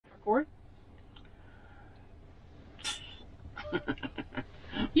Gord.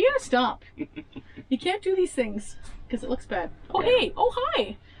 You gotta stop. You can't do these things because it looks bad. Oh, yeah. Hey! Oh,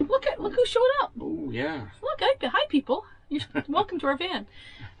 hi! Look who showed up. Oh, yeah. Look, hi people. You're welcome to our van.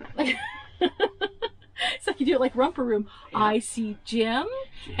 It's like you do it like Romper Room. Yeah. I see Jim,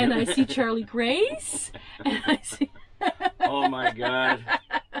 and I see Charlie Grace, and I see... Oh my God.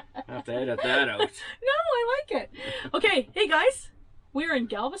 I have to edit that out. No, I like it. Okay, hey guys. We're in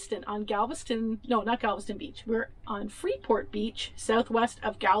Galveston, on Galveston, no, not Galveston Beach. We're on Freeport Beach, southwest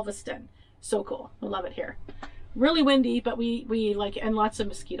of Galveston. So cool. We love it here. Really windy, but we like it, and lots of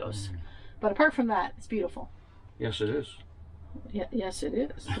mosquitoes. But apart from that, it's beautiful. Yes, it is. Yeah, yes, it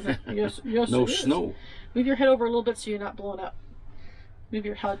is. Yes, no it is. snow. Move your head over a little bit so you're not blown up. Move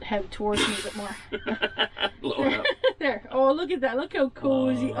your head towards me a bit more. Blown up. There. Oh, look at that. Look how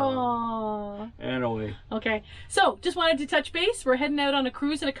cozy. Oh. Anyway. Okay. So, just wanted to touch base. We're heading out on a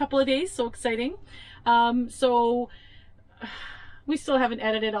cruise in a couple of days. So exciting. So, we still haven't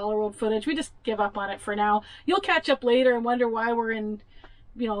edited all our old footage. We just give up on it for now. You'll catch up later and wonder why we're in...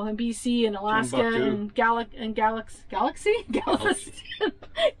 You know, in BC and Alaska and Galveston.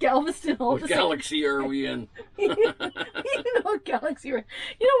 Galveston. What galaxy are we in? You know what galaxy we're in.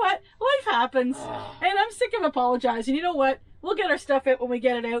 You know what? Life happens. And I'm sick of apologizing. You know what? We'll get our stuff out when we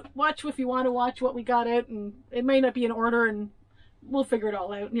get it out. Watch if you want to watch what we got out, and it may not be in order, and we'll figure it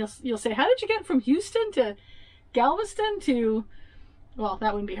all out. And you'll say, how did you get from Houston to Galveston to... Well,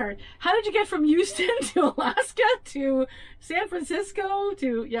 that wouldn't be hard. How did you get from Houston to Alaska to San Francisco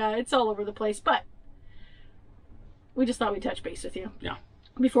to... Yeah, it's all over the place. But we just thought we'd touch base with you. Yeah.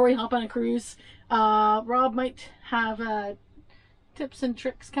 Before we hop on a cruise. Rob might have a tips and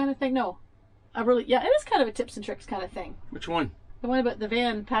tricks kind of thing. No. Yeah, it is kind of a tips and tricks kind of thing. Which one? The one about the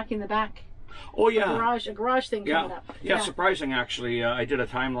van packing the back. Oh, yeah. A garage thing coming up. Yeah, surprising, actually. I did a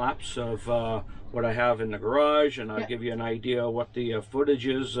time-lapse of... what I have in the garage, and I'll give you an idea what the footage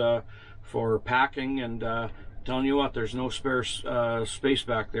is for packing, and telling you what, there's no spare space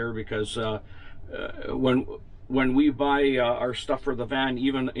back there, because when we buy our stuff for the van,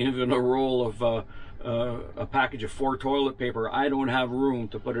 even a roll of a package of 4 toilet paper, I don't have room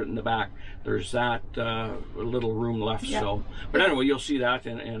to put it in the back. There's that little room left. So, but anyway, you'll see that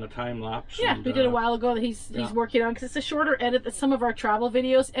in a time lapse. Yeah, we did a while ago that he's working on, because it's a shorter edit than some of our travel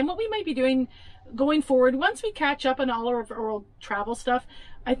videos. And what we might be doing going forward, once we catch up on all of our old travel stuff,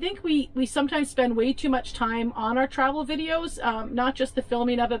 I think we sometimes spend way too much time on our travel videos, not just the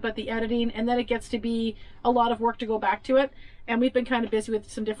filming of it, but the editing, and then it gets to be a lot of work to go back to it. And we've been kind of busy with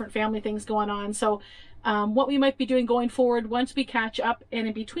some different family things going on. So what we might be doing going forward, once we catch up, and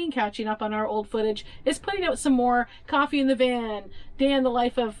in between catching up on our old footage, is putting out some more coffee in the van, day in the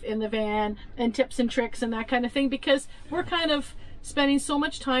life of in the van, and tips and tricks and that kind of thing, because we're kind of spending so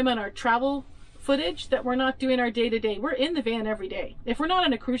much time on our travel footage that we're not doing our day-to-day. We're in the van every day. If we're not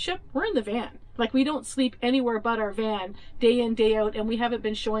on a cruise ship, we're in the van. Like, we don't sleep anywhere but our van day in, day out, and we haven't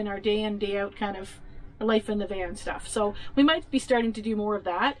been showing our day in, day out kind of life in the van stuff. So we might be starting to do more of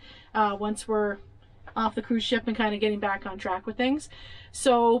that once we're off the cruise ship and kind of getting back on track with things.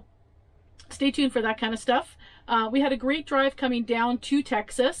 So stay tuned for that kind of stuff. We had a great drive coming down to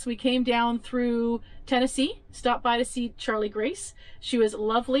Texas. We came down through Tennessee, stopped by to see Charlie Grace. She was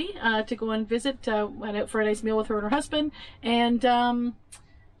lovely to go and visit. Went out for a nice meal with her and her husband, and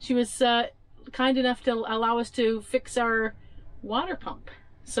she was kind enough to allow us to fix our water pump.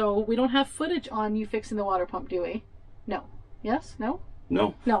 So we don't have footage on you fixing the water pump, do we? No. Yes? No?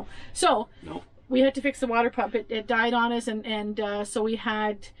 No. No. So no. We had to fix the water pump. It died on us, and so we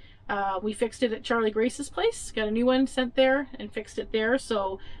had... we fixed it at Charlie Grace's place, got a new one sent there and fixed it there.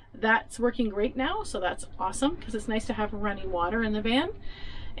 So that's working great now. So that's awesome, because it's nice to have running water in the van.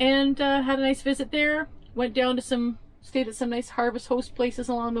 And had a nice visit there. Went down to stayed at some nice Harvest Host places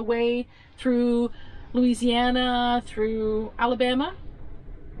along the way, through Louisiana, through Alabama,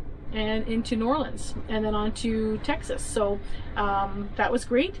 and into New Orleans, and then on to Texas. So that was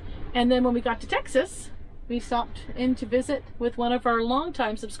great. And then when we got to Texas, we stopped in to visit with one of our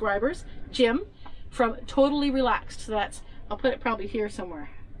longtime subscribers, Jim, from Totally Relaxed. So that's, I'll put it probably here somewhere.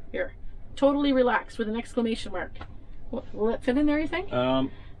 Here. Totally Relaxed with an exclamation mark. Will it fit in there, you think? No,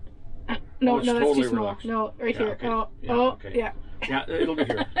 no, that's totally too small. relaxed. No, right here. Okay. Oh, Yeah, oh, okay. yeah. Yeah, it'll be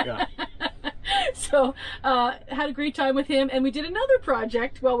here. Yeah. So, had a great time with him, and we did another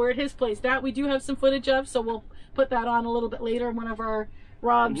project while we're at his place. That we do have some footage of, so we'll put that on a little bit later in one of our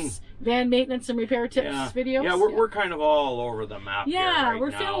Rob's van maintenance and repair tips videos. Yeah, we're kind of all over the map. Yeah, here right we're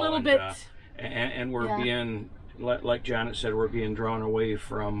now, feeling a little and, bit... and we're being, like Janet said, we're being drawn away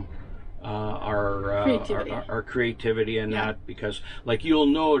from our creativity and that, because like you'll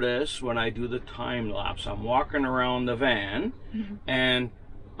notice when I do the time lapse, I'm walking around the van and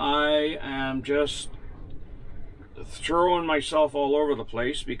I am just throwing myself all over the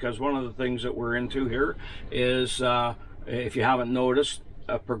place, because one of the things that we're into here is, if you haven't noticed,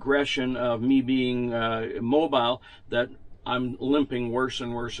 a progression of me being mobile, that I'm limping worse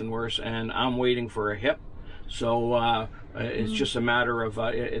and worse and worse, and I'm waiting for a hip. So it's just a matter of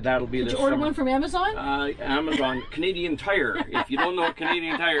that'll be this. Did you order one from Amazon? Amazon. Canadian Tire. If you don't know what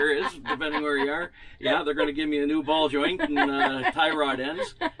Canadian Tire is, depending where you are, yeah, they're going to give me a new ball joint and tie rod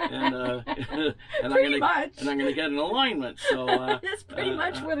ends, and I'm going to get an alignment. So that's pretty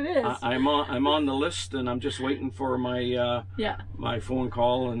much what it is. I'm on the list, and I'm just waiting for my my phone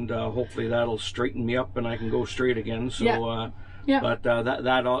call, and hopefully that'll straighten me up and I can go straight again. So. But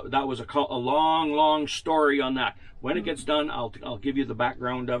that was a long story on that. When it gets done, I'll give you the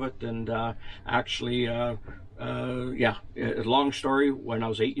background of it, and actually, a long story. When I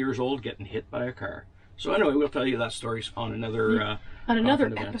was 8 years old, getting hit by a car. So anyway, we'll tell you that story on another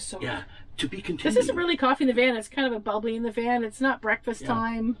episode. Yeah, to be continued. This isn't really coffee in the van. It's kind of a bubbly in the van. It's not breakfast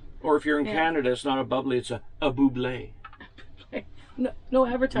time. Or if you're in Canada, it's not a bubbly. It's a bubbly. No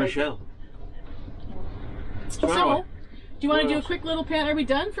advertising. Michelle. So do you want to do a quick little pan? Are we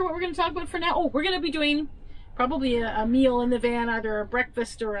done for what we're going to talk about for now? Oh, we're going to be doing probably a meal in the van, either a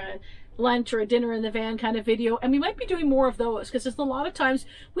breakfast or a lunch or a dinner in the van kind of video. And we might be doing more of those, because there's a lot of times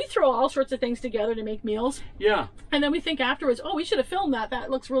we throw all sorts of things together to make meals. Yeah. And then we think afterwards, oh, we should have filmed that.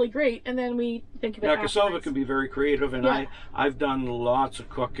 That looks really great. And then we think of it afterwards. Because some of it can be very creative. And I've done lots of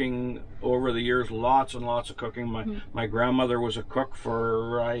cooking over the years, lots and lots of cooking. My grandmother was a cook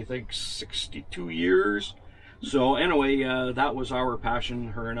for, I think, 62 years. So anyway, that was our passion.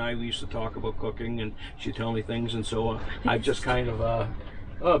 Her and I, we used to talk about cooking, and she'd tell me things, and so I've just kind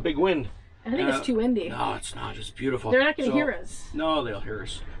of big wind. I think it's too windy. No, it's not. It's beautiful. They're not going to hear us. No, they'll hear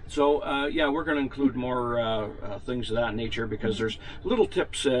us. So yeah, we're going to include more things of that nature, because there's little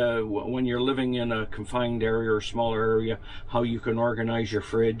tips when you're living in a confined area or smaller area, how you can organize your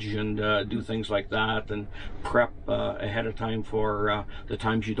fridge and do things like that, and prep ahead of time for the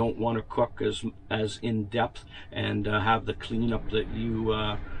times you don't want to cook as in depth, and have the cleanup that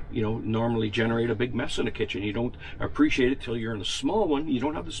you know, normally generate a big mess in a kitchen. You don't appreciate it till you're in a small one. You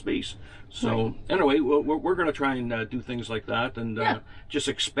don't have the space. So anyway, we're going to try and do things like that, and just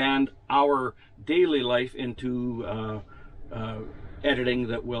expand our daily life into editing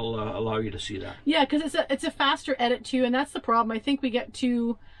that will allow you to see that. Yeah, because it's a faster edit too, and that's the problem. I think we get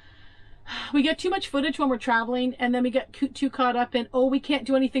too much footage when we're traveling, and then we get too caught up in, oh, we can't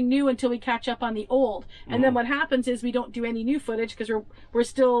do anything new until we catch up on the old. And then what happens is we don't do any new footage because we're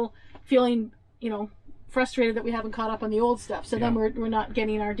still feeling, you know, frustrated that we haven't caught up on the old stuff. So then we're not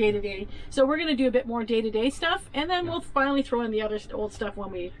getting our day-to-day. So we're going to do a bit more day-to-day stuff, and then we'll finally throw in the other old stuff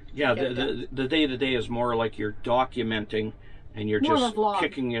when we the day-to-day is more like you're documenting, and you're just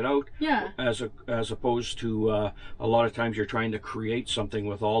kicking it out, as opposed to a lot of times you're trying to create something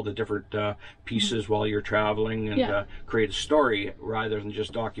with all the different pieces while you're traveling, and create a story rather than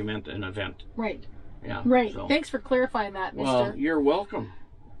just document an event. Right. Yeah. Right. So. Thanks for clarifying that, Mister. Well, you're welcome.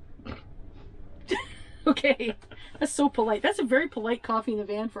 Okay. That's so polite. That's a very polite coffee in the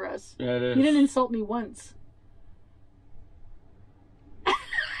van for us. Yeah, it is. You didn't insult me once.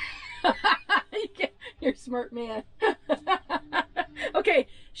 You're a smart man. Okay,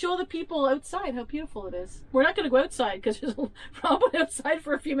 show the people outside how beautiful it is. We're not going to go outside because Rob went outside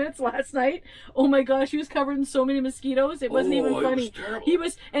for a few minutes last night. Oh my gosh, he was covered in so many mosquitoes. It wasn't even funny. It was terrible. He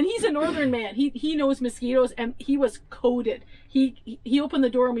was, and he's a northern man. He knows mosquitoes, and he was coated. He opened the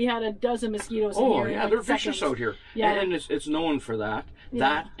door and we had a dozen mosquitoes in here. Oh yeah, they're vicious out here. Yeah, and it's known for that.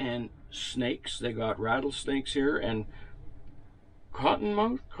 That and snakes. They got rattlesnakes here, and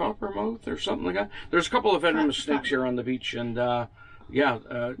coppermouth or something like that. There's a couple of venomous snakes here on the beach, and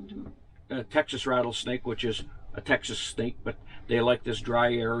Texas rattlesnake, which is a Texas snake, but they like this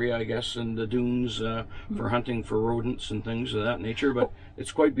dry area, I guess, and the dunes for hunting for rodents and things of that nature, but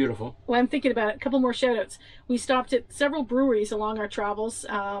it's quite beautiful. Well, I'm thinking about it. A couple more shout outs. We stopped at several breweries along our travels,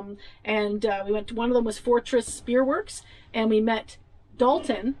 and we went to, one of them was Fortress Spearworks, and we met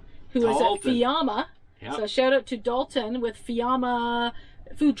Dalton, who is at Fiamma. Yep. So shout out to Dalton with Fiamma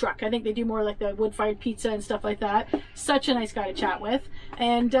food truck. I think they do more like the wood-fired pizza and stuff like that. Such a nice guy to chat with,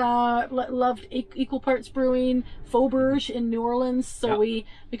 and loved Equal Parts Brewing, Faubourg in New Orleans. So we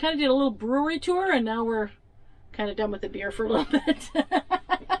kind of did a little brewery tour, and now we're kind of done with the beer for a little bit.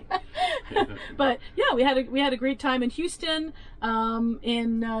 But yeah, we had a great time in Houston,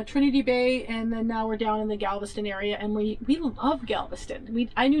 in Trinity Bay, and then now we're down in the Galveston area, and we love Galveston.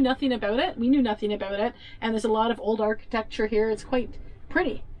 I knew nothing about it. We knew nothing about it, and there's a lot of old architecture here. It's quite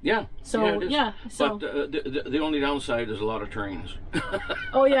pretty. Yeah. So yeah. So but the only downside is a lot of trains.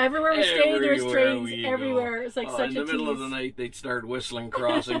 Oh yeah, everywhere we stay, there's trains everywhere. It's like such a in the middle of the night, they'd start whistling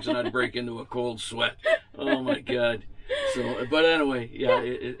crossings, and I'd break into a cold sweat. Oh my God. So, but anyway, yeah,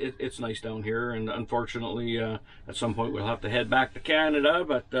 it's nice down here, and unfortunately, at some point we'll have to head back to Canada.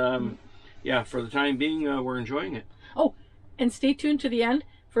 But yeah, for the time being, we're enjoying it. Oh, and stay tuned to the end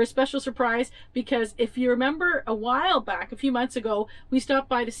for a special surprise, because if you remember a while back, a few months ago, we stopped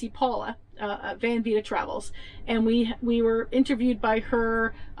by to see Paula at Van Vita Travels, and we were interviewed by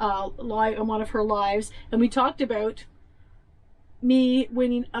her live on one of her lives, and we talked about me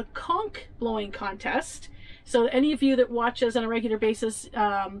winning a conch blowing contest. So any of you that watch us on a regular basis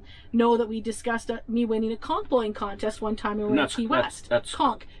know that we discussed me winning a conch blowing contest one time when we were in Key West. That's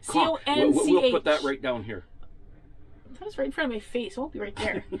conch. C-O-N-C-H. We'll put that right down here. That was right in front of my face. It won't be right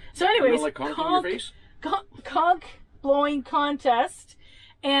there. So anyways, you don't like conch on your face? Conch blowing contest,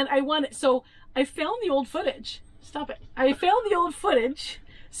 and I won it. So I found the old footage. Stop it. I found the old footage.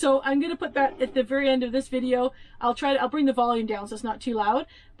 So I'm going to put that at the very end of this video. I'll bring the volume down so it's not too loud,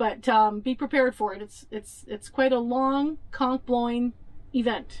 but be prepared for it. It's quite a long conch blowing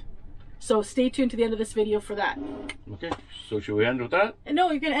event. So stay tuned to the end of this video for that. Okay, so should we end with that? No,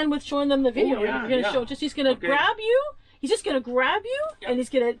 you're going to end with showing them the video. Oh, yeah, you're going to show, he's going to grab you. He's just going to grab you, and he's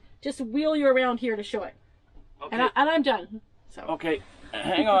going to just wheel you around here to show it. Okay. And I'm done. So. Okay,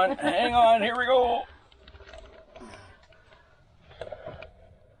 hang on, hang on, here we go.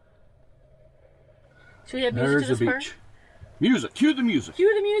 Should we have music There's to this the beach. part? Music, cue the music.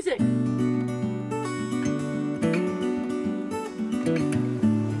 Cue the music.